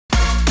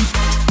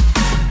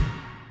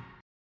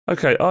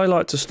Okay, I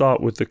like to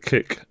start with the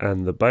kick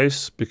and the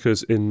bass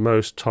because in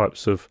most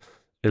types of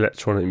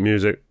electronic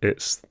music,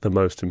 it's the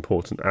most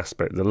important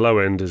aspect. The low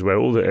end is where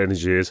all the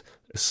energy is,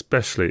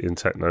 especially in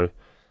techno.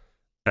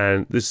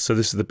 And this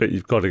is the bit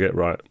you've got to get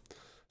right.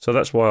 So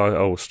that's why I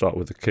always start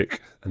with the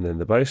kick and then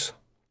the bass.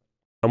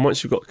 And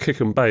once you've got kick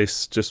and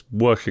bass just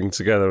working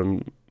together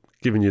and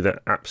giving you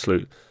that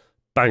absolute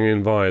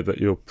banging vibe that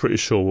you're pretty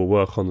sure will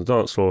work on the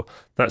dance floor,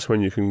 that's when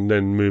you can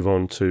then move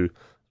on to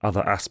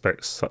other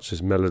aspects such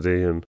as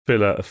melody and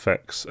filler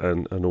effects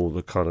and all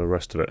the kind of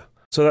rest of it.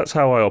 So that's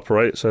how I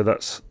operate, so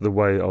that's the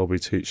way I'll be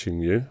teaching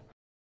you.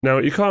 Now,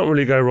 you can't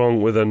really go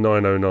wrong with a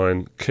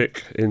 909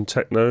 kick in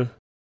techno,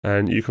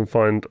 and you can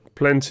find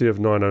plenty of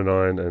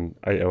 909 and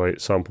 808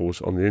 samples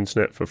on the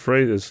internet for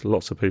free. There's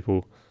lots of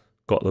people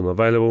got them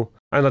available.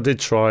 And I did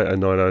try a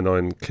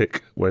 909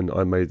 kick when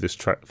I made this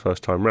track the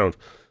first time round.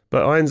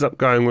 But I ended up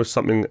going with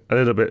something a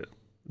little bit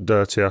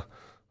dirtier.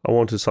 I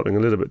wanted something a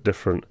little bit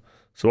different.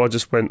 So I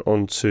just went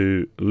on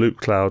to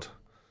Loop Cloud,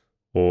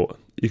 or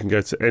you can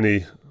go to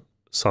any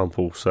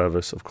sample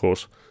service, of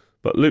course.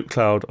 But Loop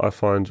Cloud I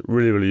find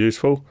really, really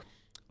useful.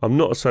 I'm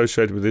not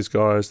associated with these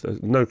guys.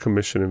 There's no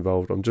commission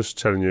involved. I'm just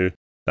telling you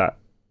that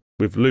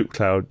with Loop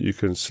Cloud, you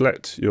can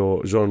select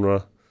your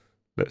genre.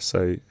 Let's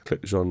say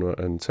click genre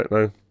and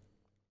techno.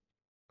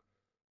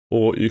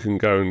 Or you can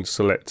go and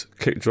select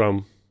kick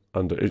drum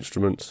under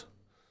instruments,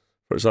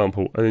 for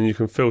example, and then you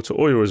can filter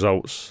all your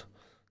results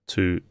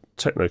to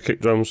techno kick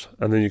drums,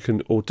 and then you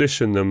can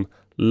audition them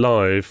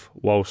live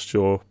whilst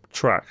your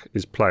track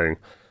is playing.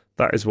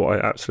 That is what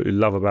I absolutely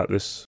love about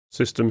this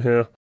system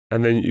here.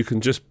 And then you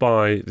can just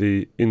buy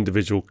the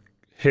individual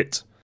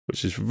hit,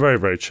 which is very,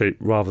 very cheap,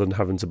 rather than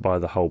having to buy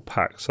the whole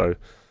pack. So,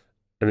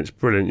 and it's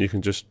brilliant. You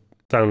can just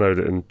download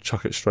it and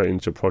chuck it straight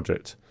into a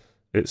project.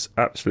 It's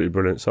absolutely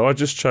brilliant. So I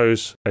just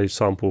chose a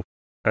sample,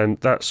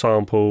 and that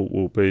sample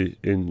will be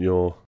in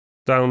your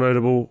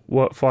downloadable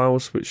work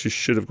files, which you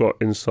should have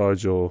got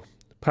inside your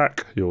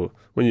pack.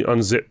 When you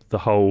unzip the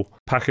whole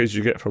package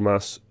you get from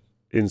us,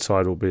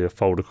 inside will be a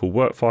folder called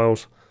work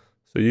files.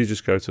 So you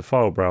just go to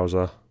file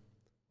browser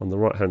on the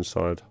right hand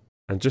side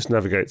and just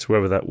navigate to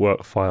wherever that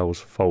work files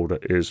folder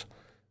is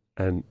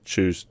and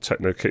choose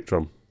techno kick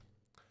drum.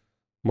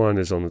 Mine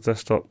is on the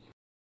desktop.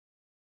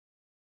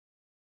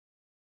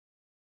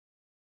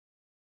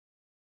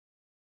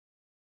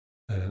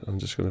 And I'm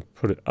just going to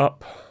put it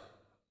up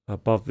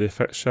above the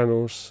effects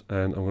channels,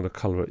 and I'm going to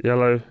color it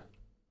yellow.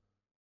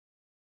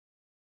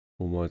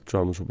 All my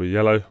drums will be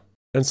yellow.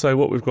 And so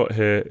what we've got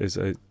here is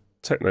a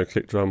techno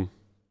kick drum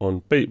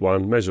on beat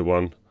 1, measure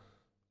 1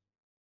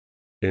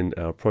 in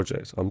our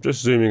project. I'm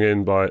just zooming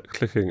in by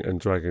clicking and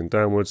dragging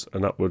downwards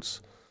and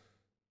upwards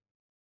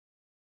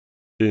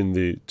in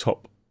the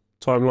top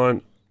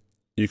timeline.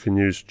 You can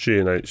use G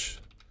and H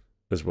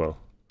as well.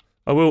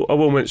 I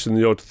will mention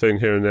the odd thing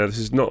here and there. This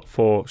is not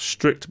for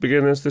strict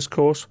beginners, this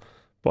course,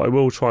 but I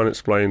will try and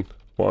explain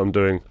what I'm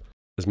doing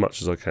as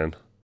much as I can.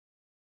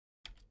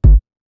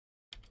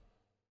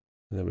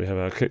 And then we have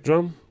our kick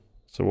drum.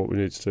 So what we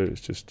need to do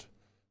is just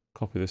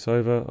copy this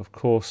over, of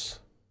course,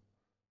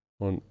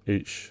 on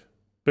each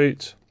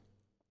beat.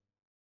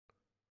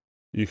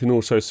 You can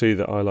also see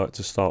that I like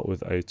to start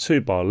with a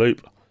 2-bar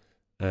loop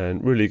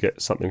and really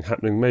get something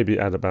happening, maybe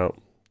add about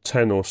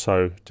 10 or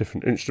so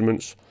different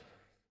instruments,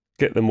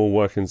 get them all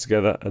working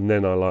together, and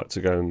then I like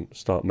to go and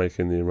start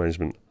making the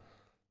arrangement.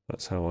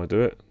 That's how I do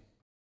it.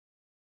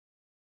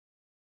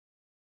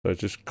 So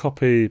just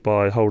copy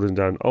by holding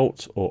down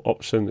Alt or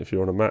Option if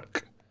you're on a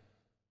Mac,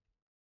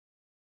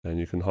 and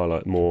you can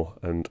highlight more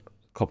and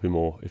copy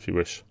more if you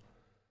wish.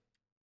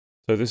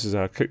 So this is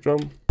our kick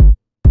drum.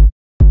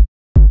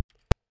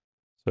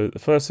 So the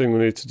first thing we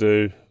need to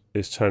do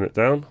is turn it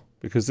down,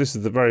 because this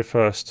is the very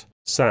first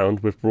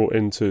sound we've brought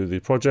into the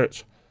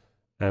project,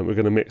 and we're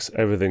going to mix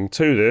everything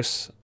to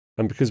this.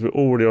 And because we're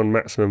already on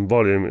maximum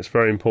volume, it's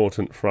very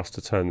important for us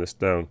to turn this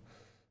down.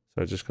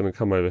 So just going to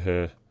come over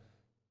here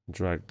and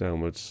drag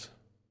downwards,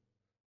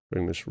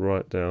 bring this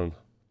right down.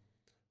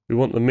 We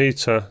want the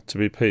meter to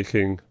be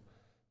peaking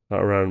at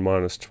around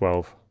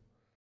 -12.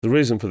 The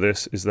reason for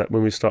this is that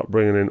when we start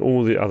bringing in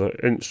all the other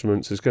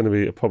instruments, there's going to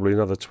be probably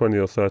another 20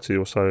 or 30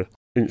 or so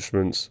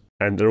instruments,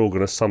 and they're all going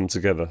to sum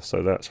together.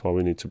 So that's why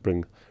we need to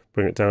bring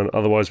it down.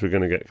 Otherwise, we're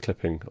going to get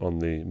clipping on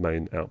the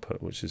main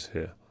output, which is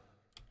here.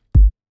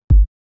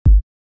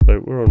 So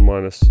we're on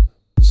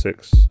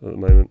 -6 at the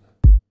moment.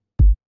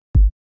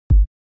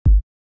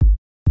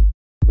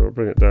 So I'll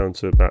bring it down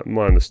to about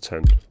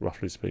 -10,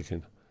 roughly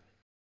speaking.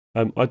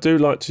 I do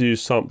like to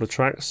use sampler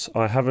tracks.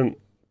 I haven't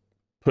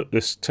put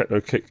this techno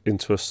kick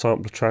into a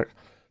sampler track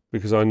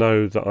because I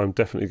know that I'm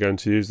definitely going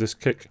to use this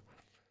kick.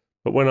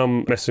 But when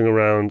I'm messing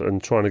around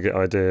and trying to get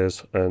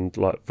ideas, and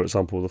like for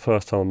example the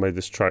first time I made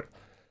this track,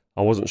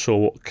 I wasn't sure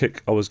what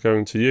kick I was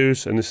going to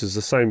use, and this is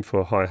the same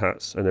for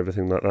hi-hats and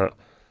everything like that.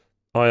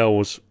 I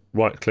always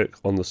right click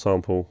on the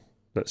sample.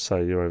 Let's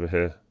say you're over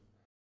here.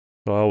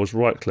 So I always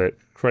right click,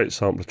 create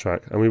sampler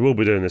track, and we will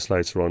be doing this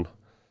later on.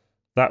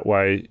 That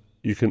way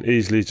you can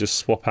easily just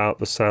swap out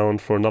the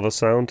sound for another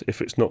sound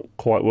if it's not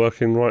quite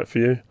working right for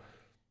you.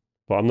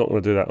 but I'm not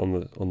going to do that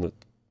on the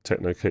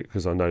Techno kick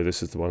because I know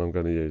this is the one I'm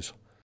going to use.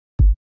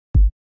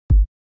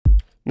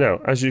 Now,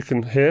 as you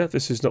can hear,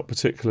 this is not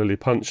particularly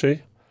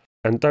punchy,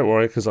 and don't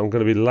worry because I'm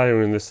going to be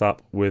layering this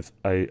up with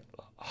a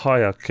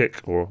higher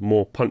kick, or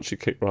more punchy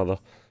kick rather,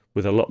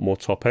 with a lot more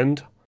top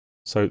end.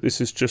 So this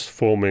is just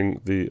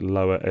forming the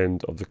lower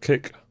end of the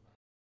kick.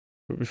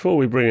 But before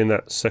we bring in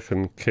that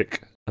second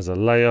kick as a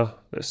layer,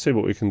 let's see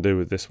what we can do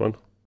with this one.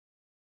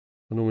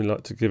 I normally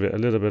like to give it a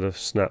little bit of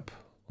snap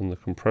on the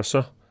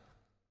compressor.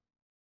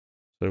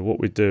 So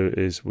what we do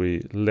is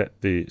we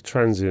let the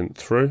transient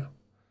through.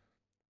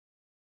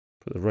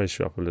 Put the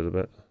ratio up a little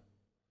bit.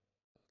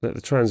 Let the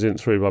transient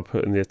through by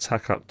putting the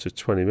attack up to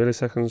 20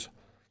 milliseconds,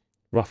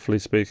 roughly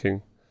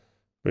speaking.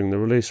 Bring the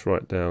release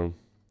right down.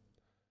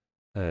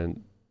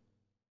 And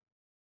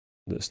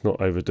let's not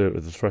overdo it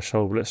with the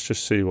threshold, but let's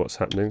just see what's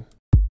happening.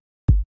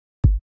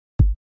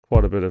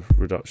 Quite a bit of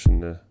reduction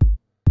there.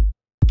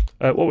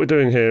 What we're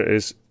doing here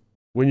is,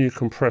 when you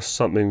compress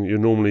something, you're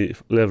normally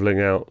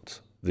leveling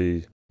out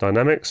the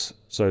dynamics,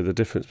 so the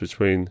difference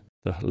between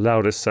the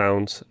loudest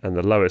sound and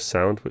the lowest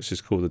sound, which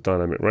is called the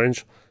dynamic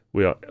range.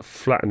 We are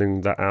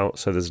flattening that out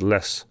so there's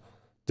less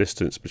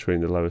distance between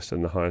the lowest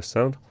and the highest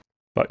sound.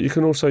 But you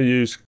can also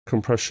use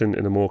compression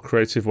in a more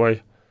creative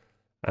way,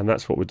 and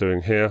that's what we're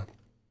doing here.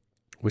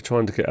 We're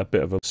trying to get a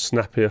bit of a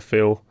snappier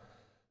feel,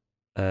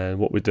 and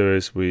what we do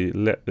is we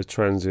let the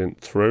transient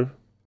through.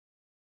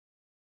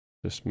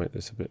 Just make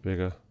this a bit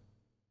bigger.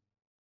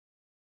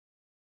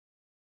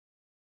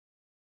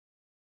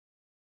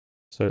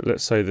 So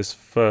let's say this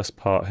first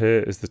part here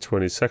is the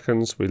 20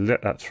 seconds. We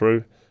let that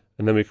through,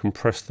 and then we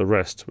compress the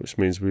rest, which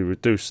means we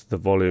reduce the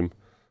volume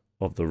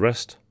of the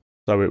rest.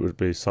 So it would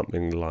be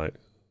something like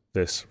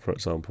this, for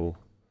example,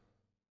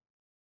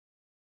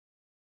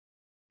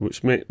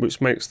 which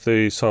makes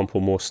the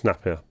sample more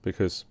snappier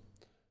because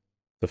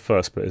the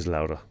first bit is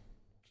louder.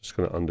 Just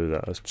going to undo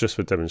that. It's just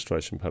for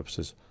demonstration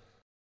purposes.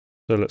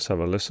 So let's have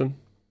a listen.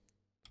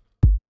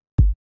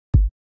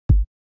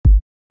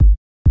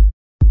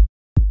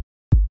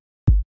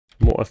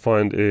 What I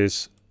find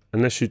is,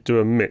 unless you do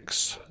a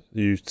mix,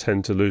 you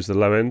tend to lose the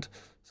low end.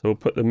 So we'll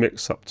put the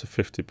mix up to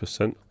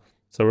 50%.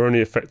 So we're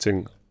only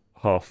affecting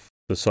half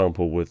the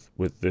sample with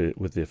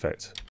the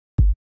effect.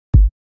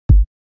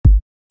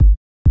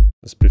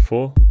 That's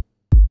before,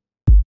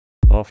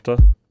 after.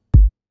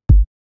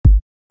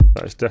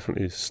 That is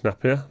definitely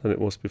snappier than it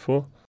was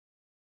before.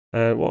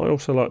 And what I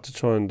also like to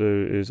try and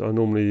do is I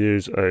normally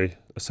use a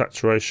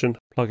saturation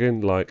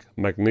plugin like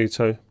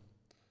Magneto.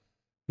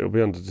 It'll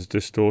be under the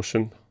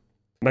distortion.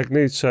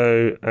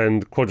 Magneto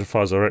and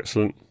quadrifiers are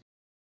excellent.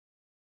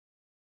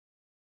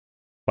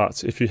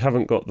 But if you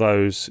haven't got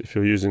those, if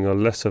you're using a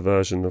lesser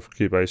version of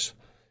Cubase,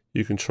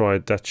 you can try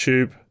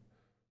Datube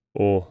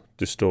or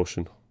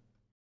distortion.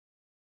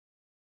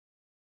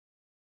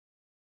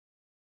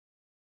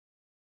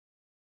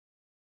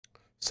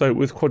 So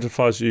with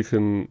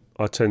quadrifiers,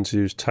 I tend to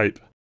use tape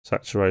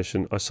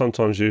saturation. I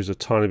sometimes use a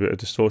tiny bit of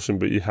distortion,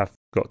 but you have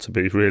got to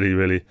be really,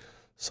 really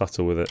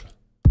subtle with it.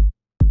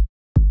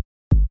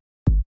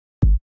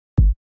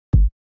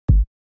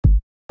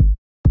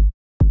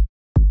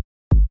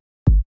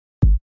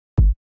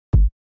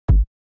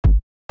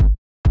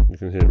 You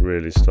can hear it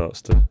really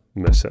starts to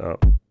mess it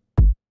up.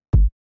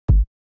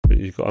 But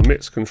you've got a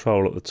mix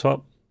control at the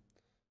top,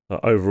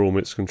 overall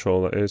mix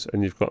control that is,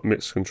 and you've got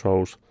mix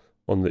controls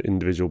on the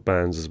individual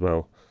bands as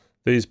well.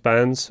 These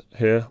bands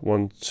here,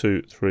 1,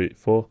 2, 3,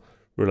 4,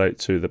 relate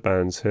to the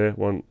bands here,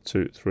 1,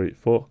 2, 3,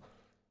 4.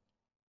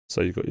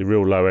 So you've got your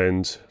real low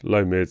end,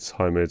 low mids,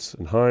 high mids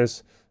and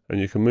highs, and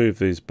you can move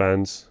these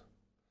bands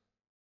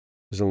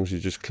as long as you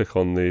just click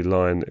on the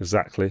line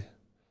exactly.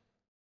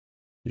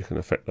 You can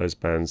affect those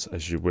bands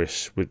as you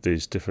wish with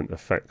these different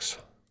effects.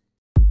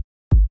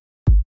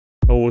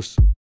 Always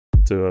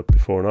do a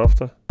before and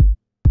after,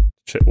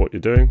 check what you're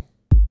doing.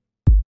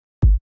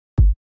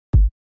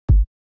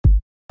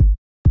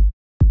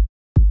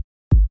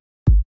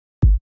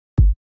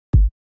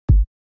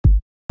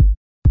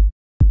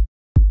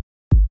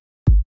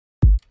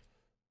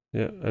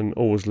 Yeah, and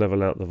always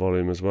level out the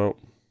volume as well.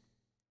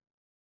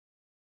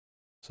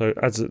 So it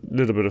adds a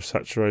little bit of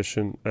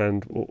saturation,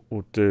 and what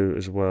we'll do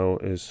as well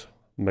is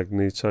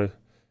Magneto.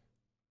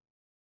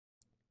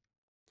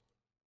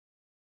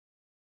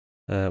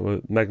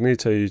 With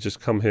Magneto, you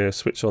just come here,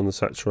 switch on the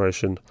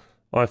saturation.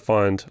 I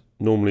find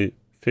normally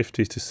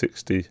 50 to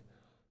 60%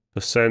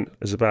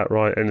 is about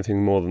right.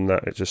 Anything more than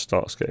that, it just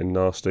starts getting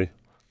nasty.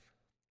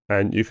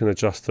 And you can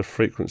adjust the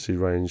frequency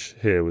range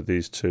here with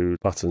these two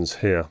buttons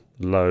here,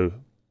 low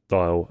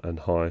dial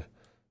and high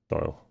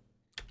dial.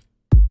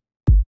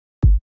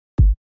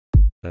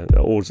 And it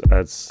always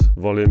adds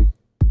volume.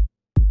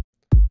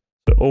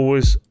 So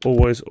always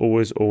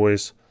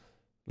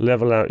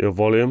level out your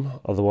volume.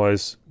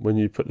 Otherwise, when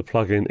you put the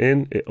plugin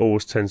in, it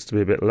always tends to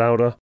be a bit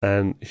louder,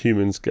 and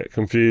humans get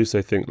confused.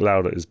 They think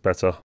louder is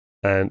better,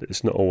 and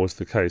it's not always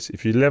the case.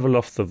 If you level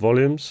off the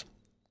volumes,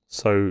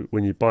 so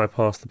when you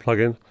bypass the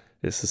plugin,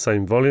 it's the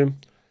same volume,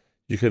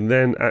 you can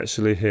then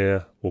actually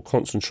hear or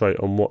concentrate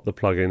on what the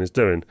plugin is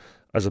doing.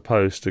 as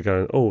opposed to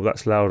going, oh,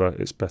 that's louder,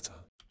 it's better.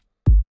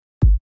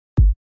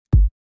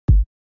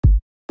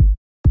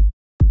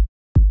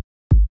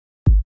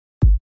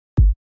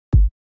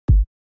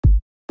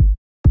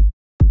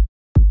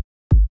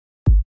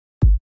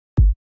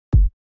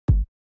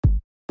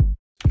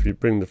 If you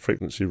bring the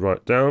frequency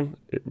right down,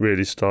 it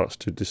really starts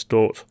to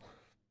distort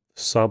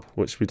the sub,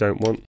 which we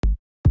don't want.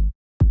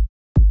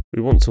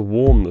 We want to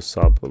warm the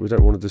sub, but we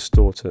don't want to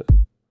distort it.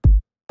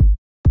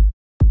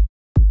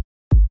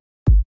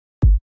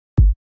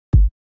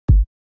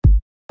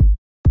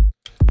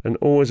 And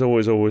always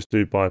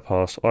do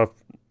bypass.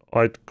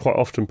 I'd quite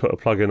often put a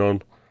plugin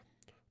on,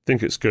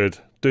 think it's good,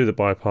 do the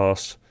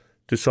bypass,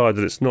 decide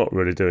that it's not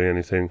really doing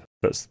anything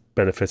that's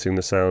benefiting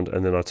the sound,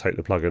 and then I take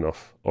the plugin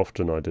off.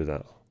 Often I do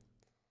that.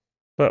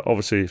 But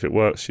obviously if it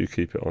works, you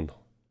keep it on.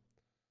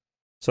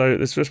 So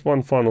there's just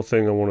one final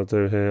thing I want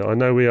to do here. I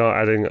know we are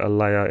adding a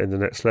layer in the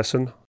next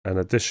lesson, an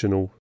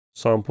additional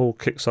sample,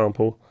 kick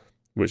sample,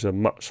 which is a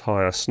much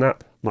higher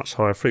snap, much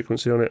higher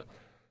frequency on it,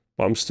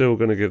 but I'm still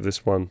going to give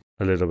this one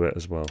a little bit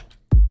as well.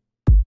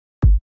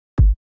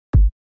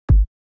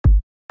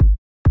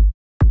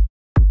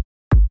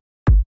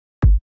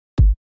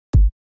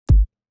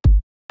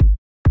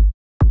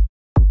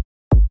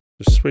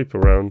 Just sweep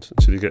around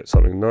until you get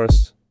something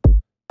nice.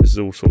 This is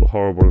all sort of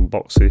horrible and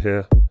boxy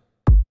here.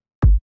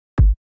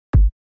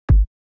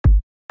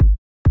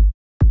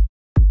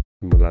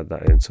 And we'll add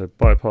that in. So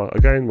bypass,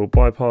 again, we'll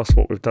bypass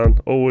what we've done.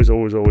 Always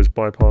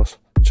bypass.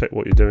 Check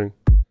what you're doing.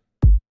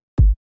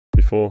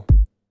 Before.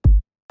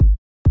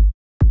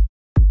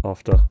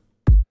 After.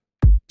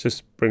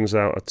 Just brings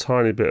out a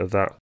tiny bit of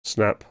that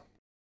snap.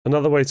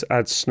 Another way to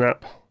add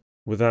snap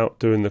without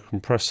doing the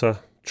compressor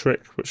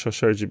trick, which I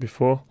showed you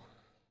before,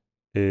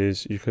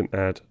 is you can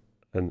add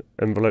an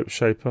envelope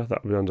shaper.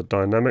 That will be under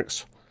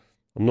dynamics.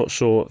 I'm not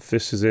sure if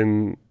this is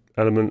in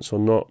Elements or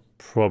not,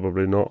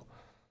 probably not,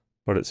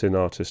 but it's in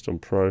Artist on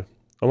Pro.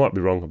 I might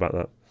be wrong about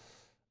that.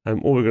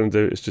 And all we're going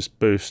to do is just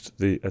boost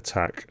the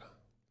attack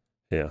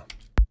here.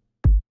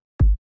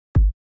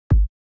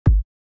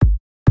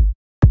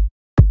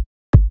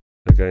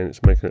 Again,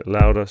 it's making it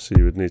louder, so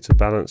you would need to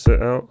balance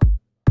it out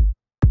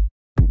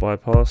and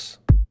bypass.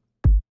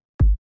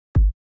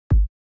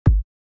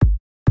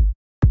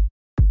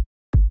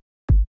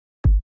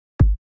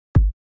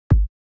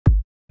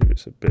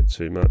 It's a bit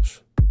too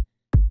much.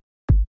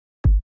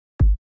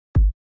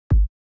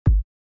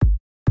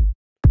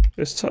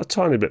 It's a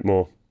tiny bit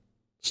more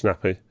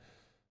snappy.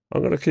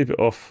 I'm going to keep it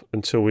off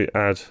until we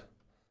add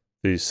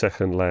the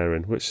second layer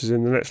in, which is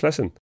in the next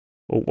lesson.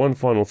 Well, one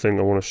final thing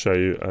I want to show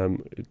you,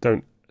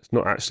 it's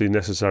not actually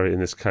necessary in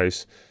this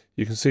case.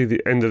 You can see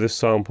the end of this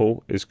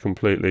sample is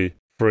completely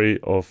free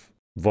of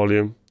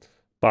volume,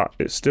 but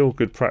it's still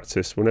good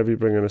practice whenever you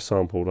bring in a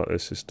sample like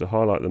this, is to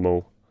highlight them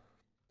all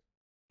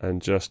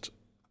and just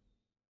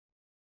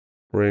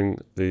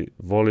bring the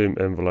volume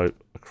envelope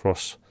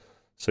across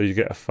so you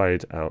get a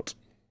fade out.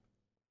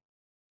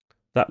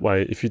 That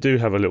way, if you do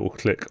have a little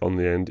click on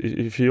the end,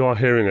 if you are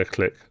hearing a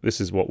click,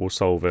 this is what will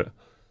solve it.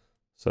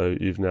 So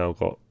you've now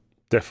got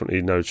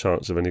definitely no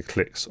chance of any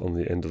clicks on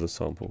the end of the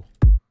sample.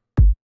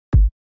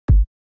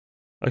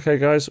 Okay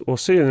guys, we'll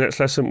see you in the next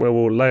lesson where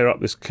we'll layer up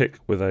this kick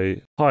with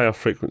a higher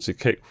frequency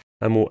kick,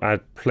 and we'll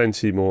add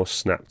plenty more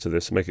snap to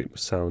this, make it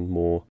sound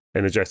more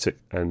energetic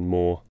and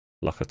more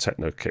like a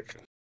techno kick.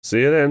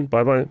 See you then,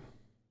 bye bye.